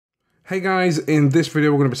Hey guys, in this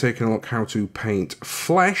video we're going to be taking a look how to paint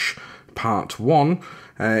flesh, part 1.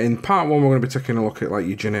 In part 1 we're going to be taking a look at like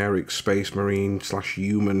your generic space marine /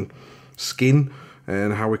 human skin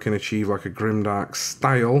and how we can achieve like a Grimdark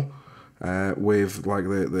style with like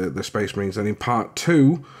the space marines. And in part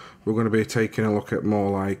 2 we're going to be taking a look at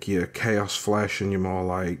more like your chaos flesh and your more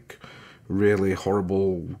like really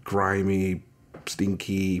horrible, grimy,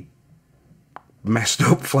 stinky, messed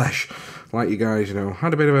up flesh, like you guys, you know,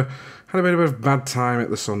 had a bit of a bad time at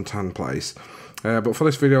the suntan place. But for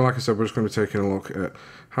this video, like I said, we're just going to be taking a look at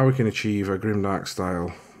how we can achieve a Grimdark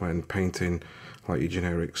style when painting like your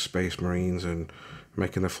generic space marines and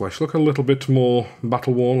making the flesh look a little bit more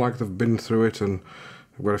battle worn, like they've been through it and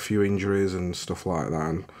they've got a few injuries and stuff like that.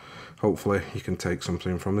 And hopefully you can take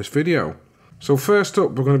something from this video. So first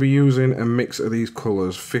up, we're going to be using a mix of these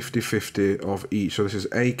colours, 50-50 of each. So this is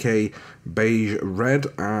AK Beige Red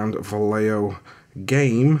and Vallejo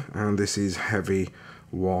Game, and this is Heavy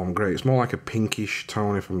Warm Grey. It's more like a pinkish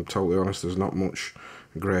tone, if I'm totally honest. There's not much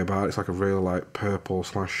grey about it. It's like a real like purple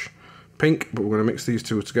 / pink, but we're going to mix these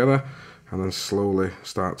two together and then slowly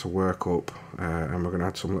start to work up. And we're going to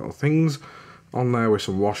add some little things on there with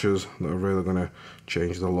some washes that are really going to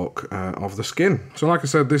change the look of the skin. So like I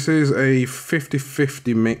said, this is a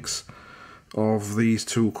 50-50 mix of these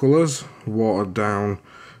two colours, watered down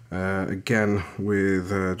again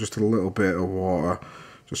with just a little bit of water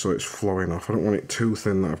just so it's flowing off. I don't want it too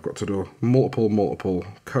thin that I've got to do multiple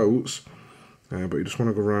coats, but you just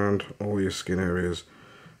want to go around all your skin areas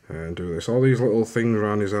and do this. All these little things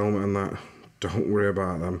around his helmet and that, don't worry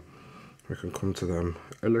about them. We can come to them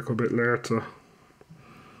a little bit later.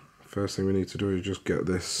 First thing we need to do is just get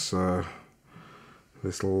this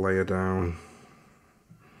this layer down.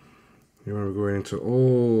 You want to go into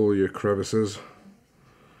all your crevices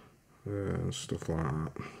and stuff like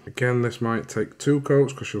that. Again, this might take 2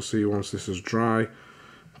 coats because you'll see once this is dry,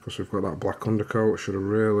 because we've got that black undercoat, should have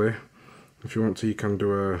really, if you want to, you can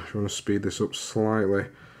do if you want to speed this up slightly,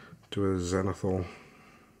 do a zenithal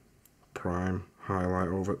prime highlight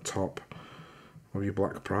over the top of your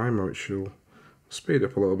black primer, which will speed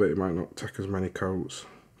up a little bit. It might not take as many coats.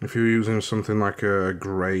 If you're using something like a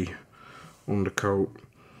grey undercoat,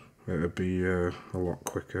 it'd be a lot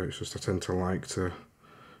quicker. It's just I tend to like to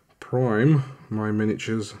prime my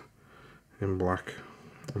miniatures in black,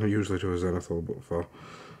 and I usually do a zenithal, but for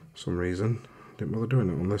some reason I didn't bother doing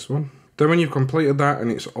it on this one. Then when you've completed that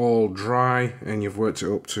and it's all dry and you've worked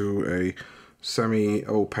it up to a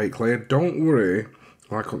semi-opaque layer, don't worry,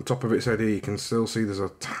 like on top of its head here, you can still see there's a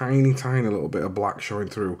tiny little bit of black showing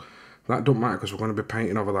through. That don't matter because we're going to be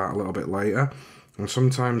painting over that a little bit later. And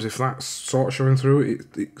sometimes if that's sort of showing through,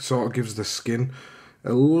 it sort of gives the skin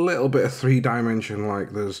a little bit of 3-dimension, like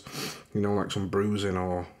there's, you know, like some bruising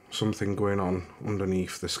or something going on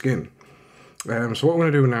underneath the skin. So what we're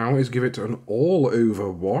going to do now is give it an all-over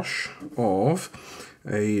wash of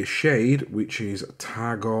a shade which is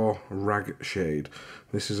Tagore Rag Shade.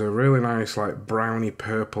 This is a really nice like browny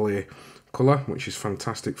purpley colour, which is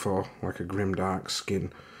fantastic for like a Grimdark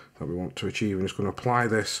skin that we want to achieve. I'm just going to apply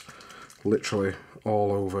this literally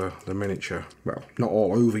all over the miniature. Well, not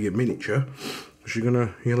all over your miniature, because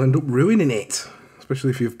you'll end up ruining it, especially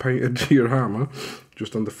if you've painted your armour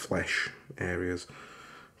just on the flesh areas.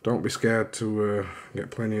 Don't be scared to get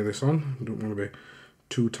plenty of this on. You don't want to be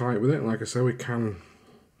too tight with it. Like I said, we can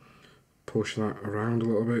push that around a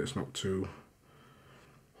little bit. It's not too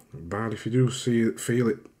bad. If you do feel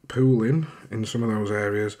it pooling in some of those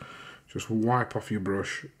areas, just wipe off your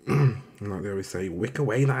brush and like they always say, wick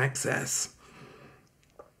away that excess.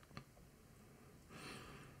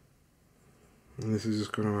 And this is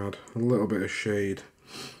just going to add a little bit of shade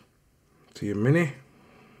to your mini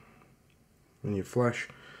and your flesh,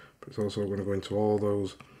 but it's also going to go into all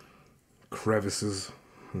those crevices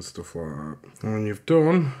and stuff like that. And when you've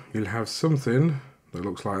done, you'll have something that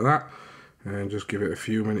looks like that, and just give it a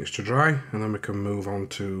few minutes to dry, and then we can move on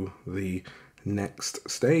to the next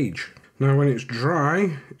stage. Now when it's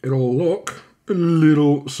dry, it'll look a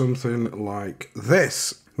little something like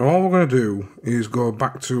this. Now all we're going to do is go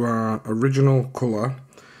back to our original colour.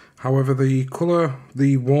 However, the colour,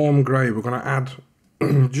 the warm grey, we're going to add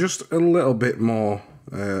just a little bit more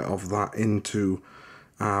of that into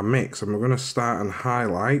our mix, and we're going to start and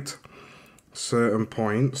highlight certain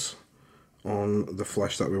points on the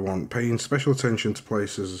flesh that we want, paying special attention to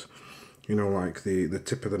places, you know, like the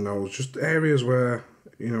tip of the nose, just areas where,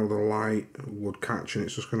 you know, the light would catch, and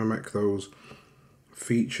it's just going to make those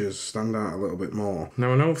features stand out a little bit more.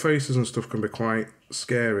 Now I know faces and stuff can be quite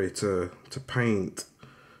scary to paint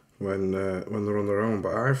when they're on their own,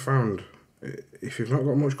 but I've found if you've not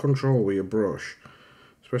got much control with your brush,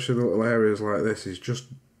 especially the little areas like this, is just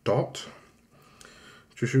dot.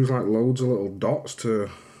 Just use like loads of little dots to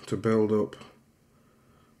build up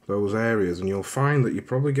those areas, and you'll find that you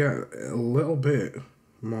probably get a little bit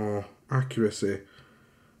more accuracy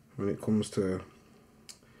when it comes to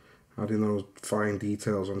adding those fine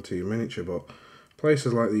details onto your miniature. But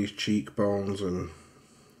places like these cheekbones and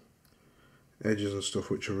edges and stuff,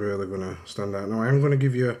 which are really going to stand out. Now I am going to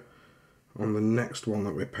give you, on the next one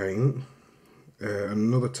that we paint,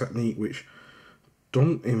 another technique which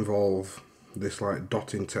don't involve this like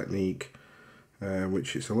dotting technique,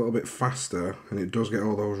 which is a little bit faster and it does get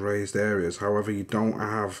all those raised areas. However, you don't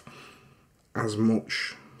have as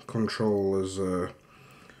much control as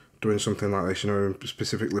doing something like this, you know,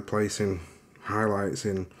 specifically placing highlights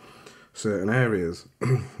in certain areas.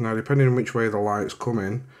 Now, depending on which way the light's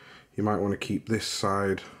coming, you might want to keep this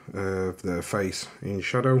side of the face in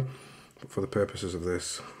shadow, but for the purposes of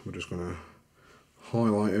this, we're just going to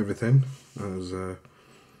highlight everything as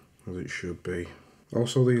it should be.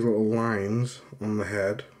 Also, these little lines on the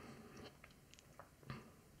head,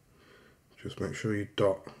 just make sure you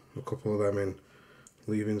dot a couple of them in,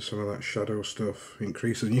 leaving some of that shadow stuff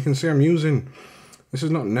increases. And you can see I'm using, this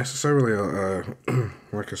is not necessarily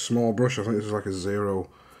like a small brush. I think this is like a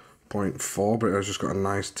 0.4, but it's just got a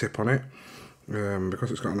nice tip on it. Because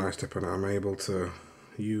it's got a nice tip on it, I'm able to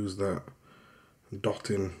use that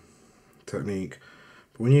dotting technique.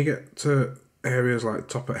 But when you get to areas like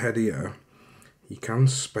top of head here, you can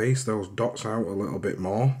space those dots out a little bit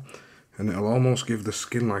more, and it'll almost give the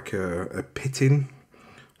skin like a pitting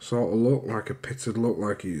sort of look, like a pitted look,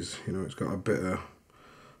 like he's, you know, it's got a bit of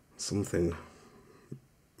something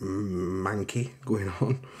manky going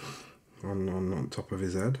on top of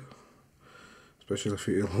his head. Especially if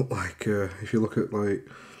you look like, if you look at like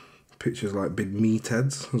pictures like big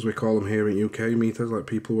meatheads, as we call them here in UK, meatheads, like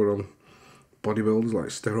people who are on bodybuilders, like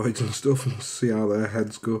steroids and stuff, and see how their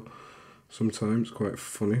heads go. Sometimes quite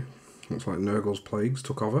funny. Looks like Nurgle's plagues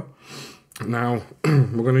took over. Now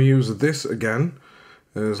we're going to use this again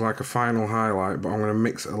as like a final highlight, but I'm going to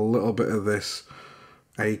mix a little bit of this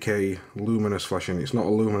AK luminous flesh in. It's not a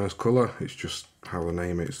luminous colour, it's just how they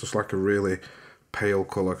name it. It's just like a really pale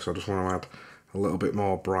colour, because I just want to add a little bit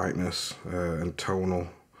more brightness and tonal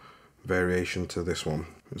variation to this one.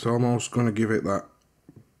 It's almost going to give it that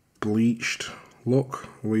bleached look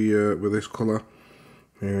with this colour.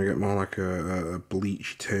 You're going to get more like a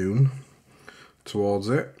bleach tone towards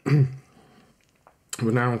it.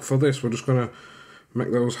 But now for this, we're just going to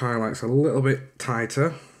make those highlights a little bit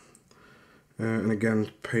tighter. And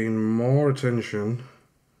again, paying more attention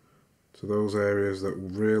to those areas that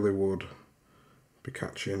really would be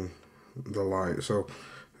catching the light. So,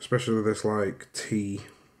 especially with this like T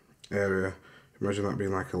area, imagine that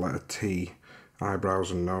being like a letter T,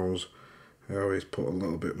 eyebrows and nose. I always put a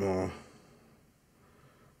little bit more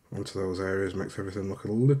onto those areas, makes everything look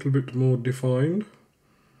a little bit more defined.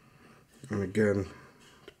 And again,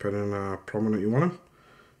 depending on how prominent you want to,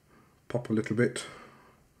 pop a little bit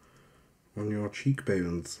on your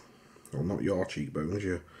cheekbones. Well, not your cheekbones,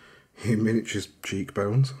 your miniature's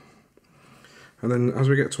cheekbones. And then as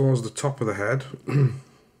we get towards the top of the head,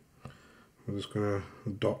 we're just going to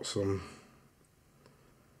dot some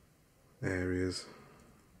areas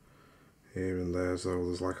here and there, so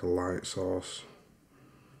there's like a light source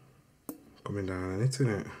coming down and hitting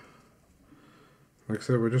it. Like I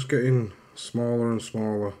said, we're just getting smaller and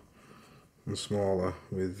smaller and smaller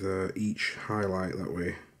with each highlight that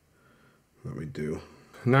we do.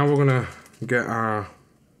 Now we're gonna get our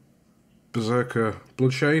Berserker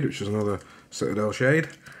Blood Shade, which is another Citadel shade,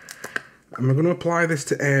 and we're going to apply this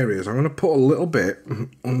to areas. I'm going to put a little bit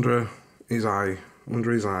under his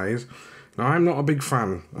eyes. Now, I'm not a big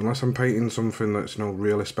fan, unless I'm painting something that's, you know,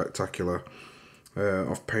 really spectacular,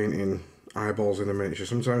 of painting eyeballs in a miniature.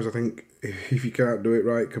 Sometimes I think if you can't do it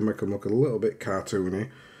right, it can make them look a little bit cartoony.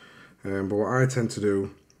 But what I tend to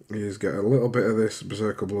do is get a little bit of this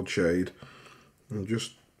Berserker Blood Shade and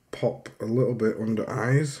just pop a little bit under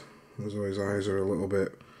eyes, as though his eyes are a little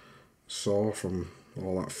bit sore from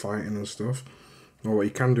all that fighting and stuff. Or what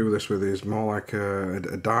you can do this with is more like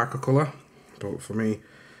a darker colour, but for me,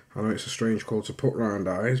 I know it's a strange colour to put round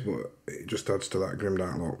eyes, but it just adds to that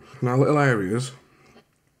Grimdark look. Now, little areas,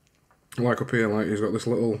 like up here, like he's got this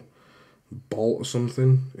little bolt or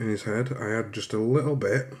something in his head. I add just a little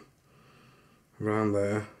bit around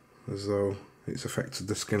there, as though it's affected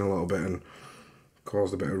the skin a little bit and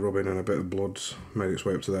caused a bit of rubbing, and a bit of blood's made its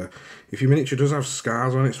way up to there. If your miniature does have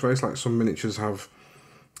scars on its face, like some miniatures have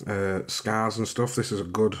scars and stuff, this is a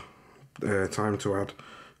good time to add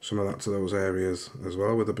some of that to those areas as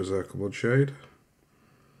well with the Berserker Blood Shade.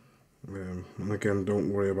 And again,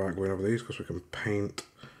 don't worry about going over these because we can paint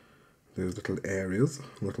those little areas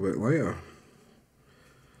a little bit later.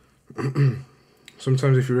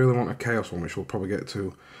 Sometimes if you really want a chaos one, which we'll probably get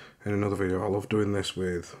to in another video, I love doing this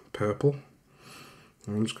with purple.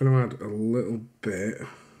 And I'm just going to add a little bit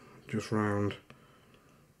just round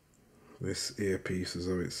this earpiece as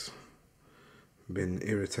though it's been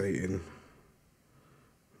irritating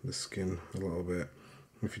the skin a little bit.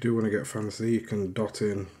 If you do want to get fancy, you can dot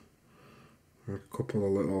in a couple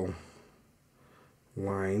of little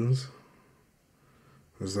lines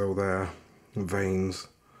as though they're veins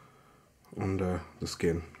under the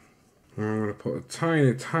skin. And I'm going to put a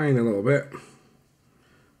tiny little bit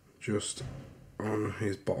just on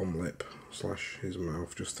his bottom lip slash his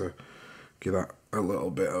mouth, just to give that a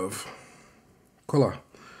little bit of colour.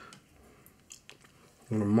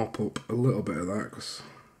 I'm going to mop up a little bit of that because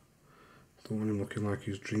I don't want him looking like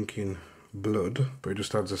he's drinking blood, but it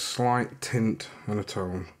just adds a slight tint and a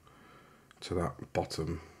tone to that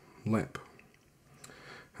bottom lip.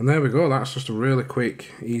 And there we go, that's just a really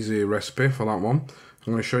quick, easy recipe for that one.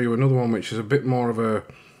 I'm going to show you another one which is a bit more of a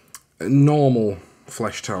normal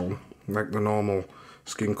flesh tone, like the normal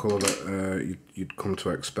skin colour that you'd come to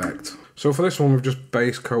expect. So for this one we've just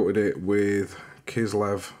base coated it with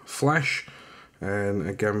Kislev flesh, and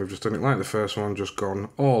again we've just done it like the first one, just gone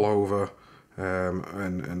all over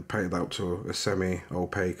and painted out to a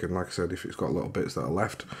semi-opaque, and like I said, if it's got little bits that are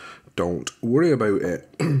left, don't worry about it.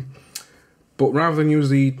 But rather than use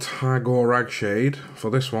the Tagore rag shade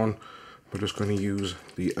for this one, we're just going to use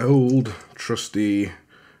the old trusty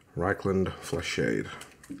Reichland flesh shade.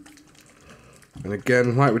 And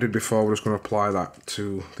again, like we did before, we're just going to apply that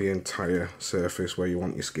to the entire surface where you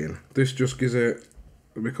want your skin. This just gives it,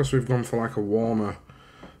 because we've gone for like a warmer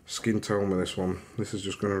skin tone with this one, this is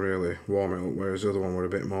just going to really warm it up, whereas the other one were a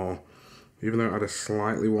bit more, even though it had a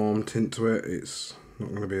slightly warm tint to it, it's not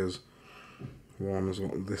going to be as warm as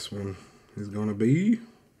what this one is going to be.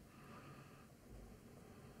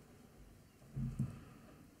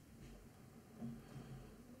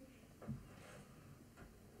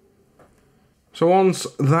 So once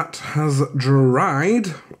that has dried,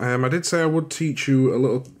 I did say I would teach you a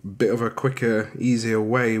little bit of a quicker, easier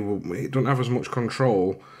way. It don't have as much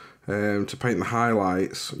control to paint the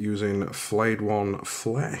highlights using Flayed One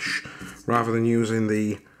Flesh rather than using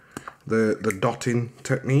the dotting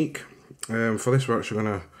technique. For this we're actually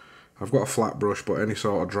going to, I've got a flat brush, but any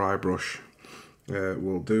sort of dry brush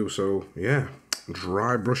will do. So yeah,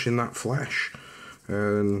 dry brushing that flesh.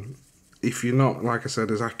 And if you're not, like I said,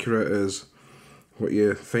 as accurate as what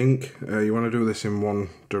you think, you want to do this in one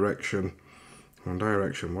direction.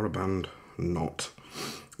 What a band, not.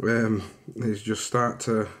 Is just start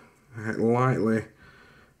to lightly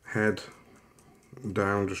head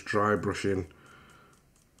down, just dry brushing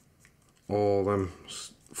all them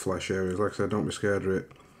flesh areas. Like I said, don't be scared of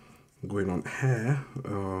it going on hair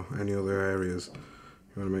or any other areas.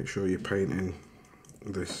 You want to make sure you're painting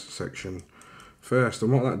this section first.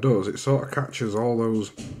 And what that does, it sort of catches all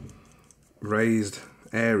those raised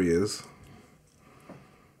areas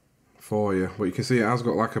for you, but you can see it has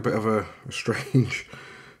got like a bit of a strange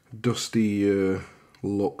dusty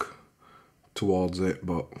look towards it,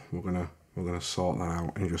 but we're gonna sort that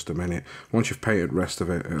out in just a minute. Once you've painted the rest of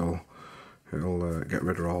it, it'll get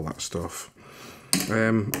rid of all that stuff.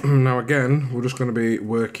 Now again, we're just going to be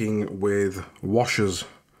working with washes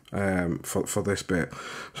for this bit.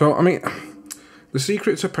 So I mean, the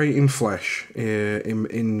secret to painting flesh,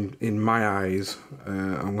 in my eyes,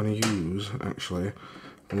 I'm going to use actually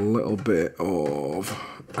a little bit of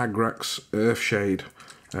Agrax Earthshade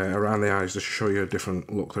around the eyes just to show you a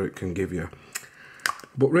different look that it can give you.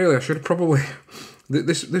 But really, I should have probably,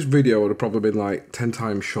 this video would have probably been like 10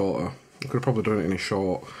 times shorter. I could have probably done it in a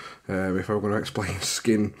short if I were going to explain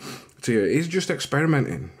skin to you. It is just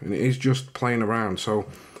experimenting and it is just playing around. So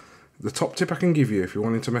the top tip I can give you if you're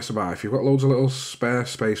wanting to mess about, if you've got loads of little spare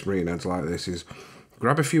Space Marine heads like this, is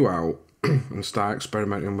grab a few out and start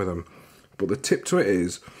experimenting with them. But the tip to it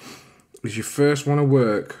is you first want to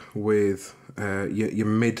work with your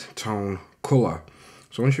mid-tone colour.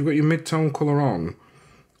 So once you've got your mid-tone colour on,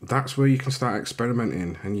 that's where you can start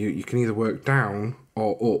experimenting, and you can either work down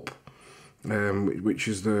or up, which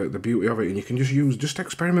is the beauty of it. And you can just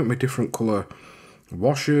experiment with different colour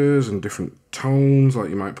washes and different tones, like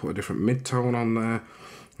you might put a different mid-tone on there,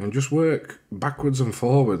 and just work backwards and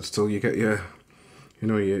forwards till you get your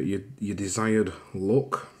desired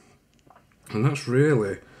look. And that's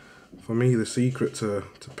really, for me, the secret to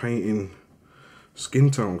painting skin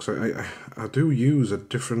tones. I do use a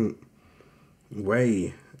different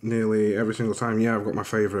way nearly every single time. Yeah, I've got my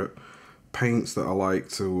favourite paints that I like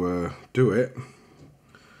to do it.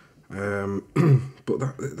 But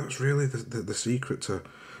that's really the secret to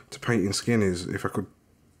painting skin. Is, if I could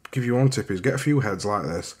give you one tip, is get a few heads like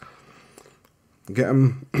this, get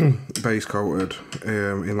them base coated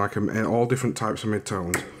in like in all different types of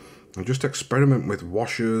mid-tones, and just experiment with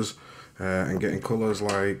washes and getting colours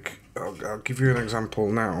like, I'll give you an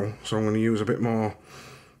example now. So I'm going to use a bit more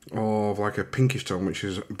of like a pinkish tone, which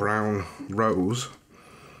is brown rose,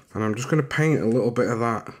 and I'm just going to paint a little bit of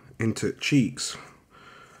that into cheeks,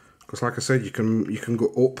 because like I said, you can go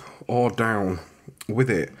up or down with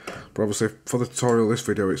it, but obviously for the tutorial this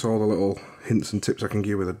video, it's all the little hints and tips I can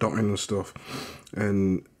give with the dotting and stuff,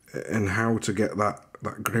 and how to get that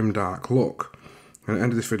Grimdark look. And at the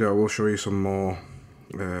end of this video I will show you some more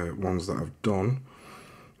ones that I've done,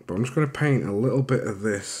 but I'm just going to paint a little bit of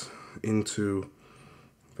this into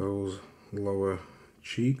those lower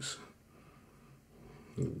cheeks,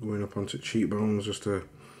 going up onto cheekbones, just to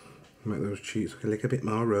make those cheeks look a little bit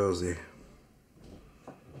more rosy.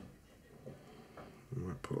 I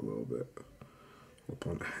might put a little bit up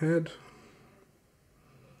on the head.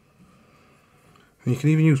 And you can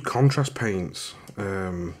even use contrast paints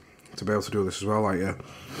to be able to do this as well, like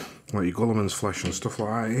your Gulliman's flesh and stuff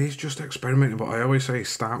like that. It's just experimenting, but I always say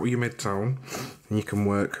start with your mid-tone, and you can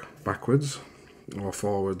work backwards or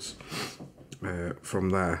forwards from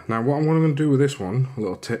there. Now what I'm going to do with this one, a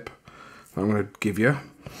little tip that I'm going to give you,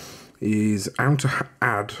 is how to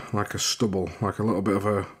add like a stubble, like a little bit of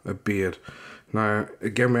a beard. Now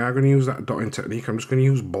again, we are going to use that dotting technique. I'm just going to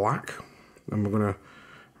use black, and we're going to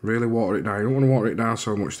really water it down. You don't want to water it down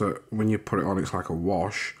so much that when you put it on it's like a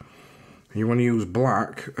wash. You want to use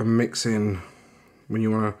black and mix in when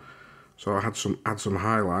you want to. So I had add some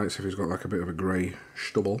highlights if he's got like a bit of a grey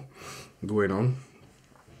stubble going on.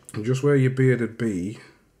 And just where your beard would be,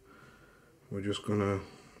 we're just gonna,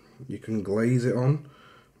 you can glaze it on,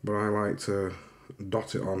 but I like to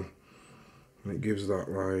dot it on, and it gives that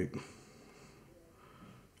like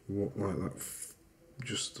that,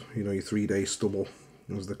 just, you know, your 3-day stubble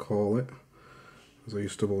as they call it. So your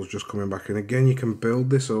stubble's just coming back, and again you can build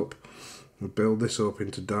this up and build this up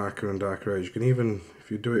into darker and darker areas. You can even,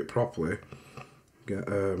 if you do it properly, get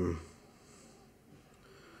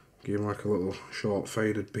give him like a little short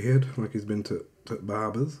faded beard, like he's been to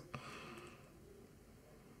barbers.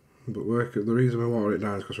 But the reason we water it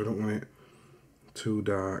down is because we don't want it too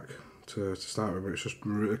dark to start with, but it's just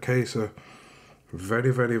a case of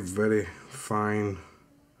very, very, very fine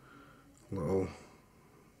little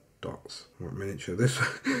dots, like miniature. This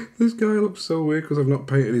guy looks so weird because I've not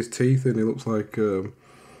painted his teeth, and he looks like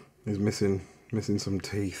he's missing some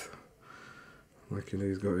teeth. Like, you know,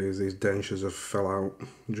 he's got these dentures have fell out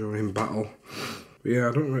during battle. But yeah,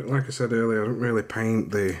 I don't, like I said earlier, I don't really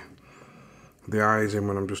paint the eyes in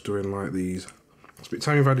when I'm just doing like these. It's by the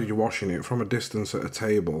time you've added your washing it from a distance at a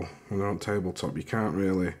table, when they're on tabletop, you can't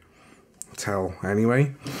really tell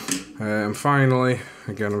anyway. And finally,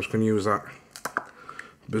 again, I'm just going to use that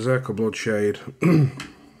Berserker Blood shade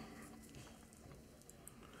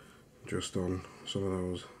just on some of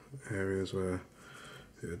those areas where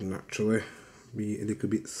it would naturally be a little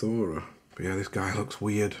bit sorer. But yeah, this guy looks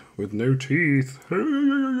weird with no teeth.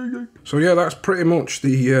 So yeah, that's pretty much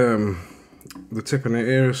the tip in it.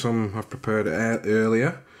 Here are some I've prepared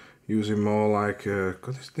earlier, using more like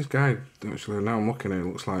God, this guy actually, now I'm looking at it,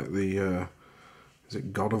 looks like the is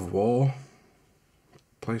it God of War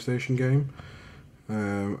PlayStation game.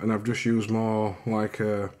 And I've just used more like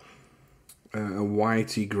a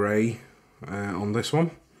whitey grey on this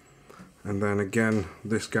one, and then again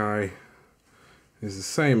this guy is the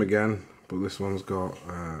same again, but this one's got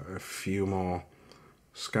a few more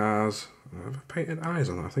scars. I've painted eyes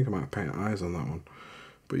on that. I think I might have painted eyes on that one,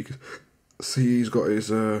 but you can see he's got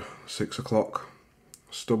his 6 o'clock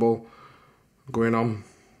stubble going on.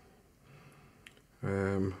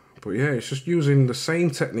 But yeah, it's just using the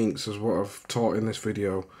same techniques as what I've taught in this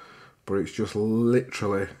video, but it's just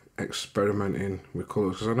literally experimenting with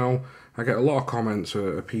colours. Because I know I get a lot of comments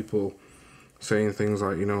of people saying things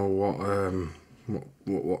like, you know,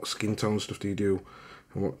 what skin tone stuff do you do,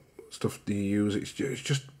 and what stuff do you use? It's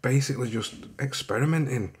just basically just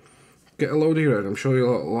experimenting. Get a load of your head. I'm sure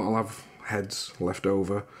you'll will have heads left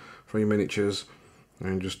over for your miniatures,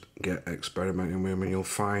 and just get experimenting with them, and you'll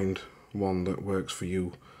find one that works for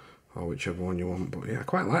you, or whichever one you want. But yeah, I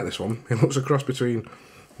quite like this one. It looks a cross between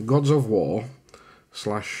Gods of War /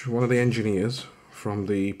 one of the engineers from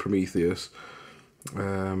the Prometheus /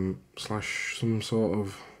 some sort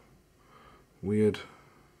of weird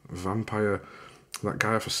vampire, that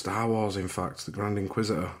guy for Star Wars, in fact, the Grand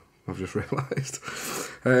Inquisitor, I've just realised.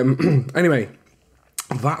 Anyway,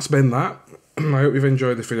 that's been that. I hope you've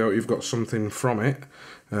enjoyed this video, you've got something from it.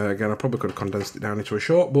 Again, I probably could have condensed it down into a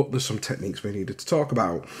short, but there's some techniques we needed to talk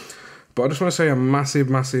about. But I just want to say a massive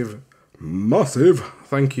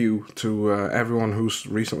thank you to everyone who's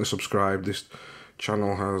recently subscribed. This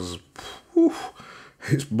channel has,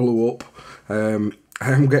 it's blew up.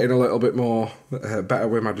 I am getting a little bit more better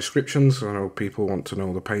with my descriptions. I know people want to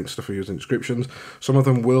know the paint stuff I use in descriptions. Some of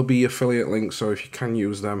them will be affiliate links, so if you can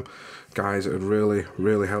use them, guys, it would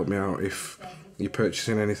really help me out. If you're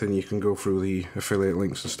purchasing anything, you can go through the affiliate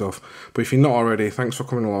links and stuff. But if you're not already, thanks for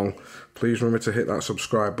coming along. Please remember to hit that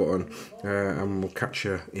subscribe button, and we'll catch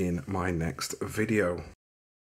you in my next video.